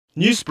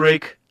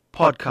Newsbreak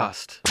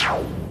podcast.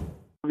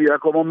 We are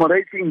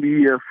commemorating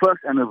the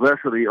first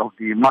anniversary of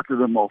the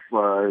martyrdom of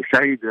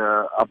Shahid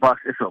Abbas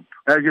Essop.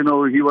 As you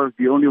know, he was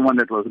the only one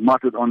that was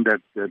martyred on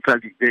that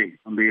tragic day,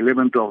 on the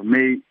 11th of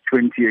May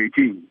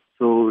 2018.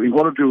 So in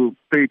order to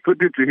pay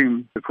tribute to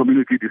him, the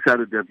community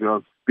decided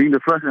that being the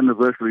first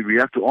anniversary, we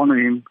have to honor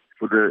him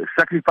for the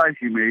sacrifice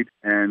he made,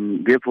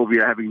 and therefore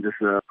we are having this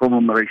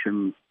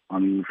commemoration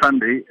on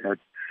Sunday at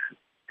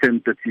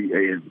 10:30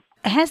 a.m.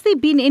 Has there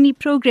been any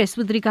progress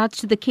with regards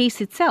to the case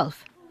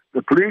itself?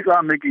 The police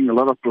are making a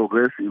lot of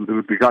progress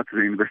with regard to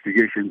the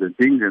investigations and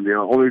things, and they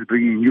are always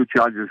bringing new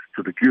charges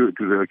to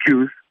the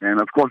accused. And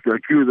of course, the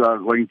accused are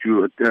going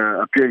to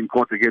appear in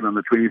court again on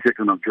the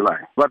 22nd of July.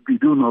 What we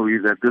do know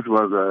is that this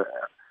was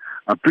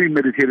a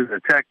premeditated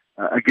attack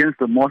against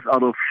the mosque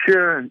out of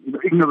sheer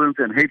ignorance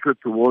and hatred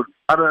towards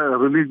other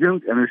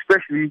religions, and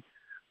especially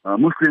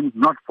Muslims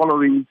not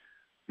following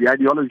the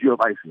ideology of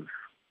ISIS.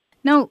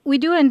 Now, we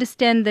do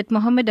understand that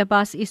Mohammed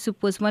Abbas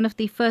Essop was one of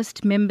the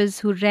first members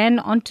who ran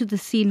onto the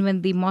scene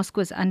when the mosque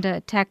was under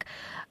attack.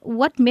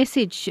 What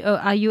message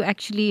are you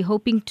actually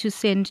hoping to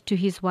send to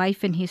his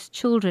wife and his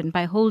children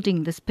by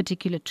holding this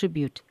particular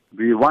tribute?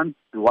 We want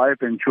the wife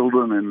and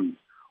children and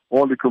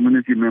all the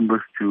community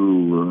members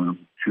to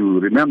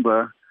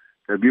remember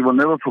that we will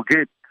never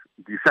forget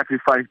the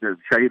sacrifice that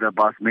Shahid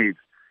Abbas made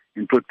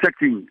in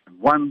protecting,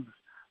 one,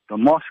 the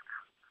mosque,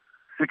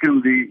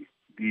 secondly,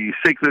 the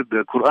sacred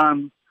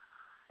Quran,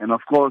 and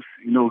of course,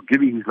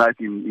 giving his life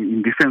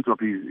in defense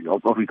of his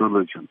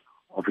religion,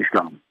 of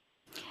Islam.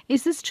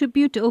 Is this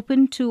tribute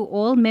open to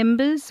all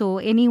members or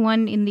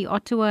anyone in the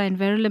Ottawa and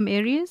Verulam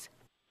areas?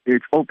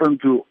 It's open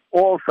to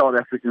all South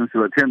Africans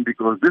to attend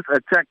because this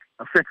attack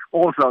affects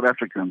all South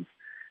Africans.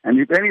 And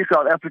if any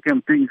South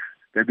African thinks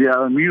that they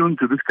are immune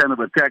to this kind of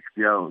attacks,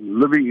 they are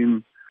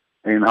living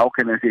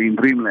in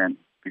dreamland.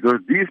 Because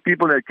these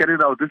people that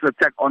carried out this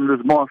attack on this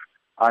mosque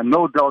are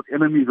no doubt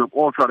enemies of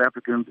all South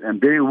Africans,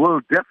 and they will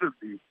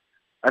definitely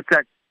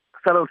attack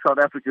fellow South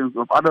Africans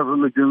of other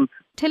religions.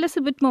 Tell us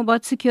a bit more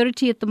about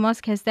security at the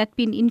mosque. Has that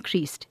been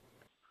increased?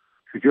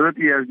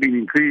 Security has been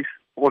increased.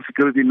 All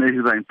security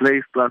measures are in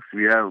place. Plus,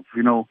 we have,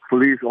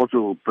 police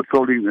also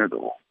patrolling at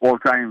all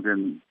times.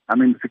 And,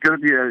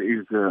 security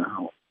is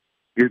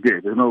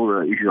there. There's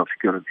no issue of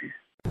security.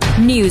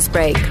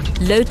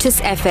 Newsbreak,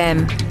 Lotus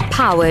FM,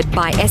 powered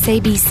by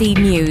SABC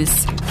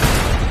News.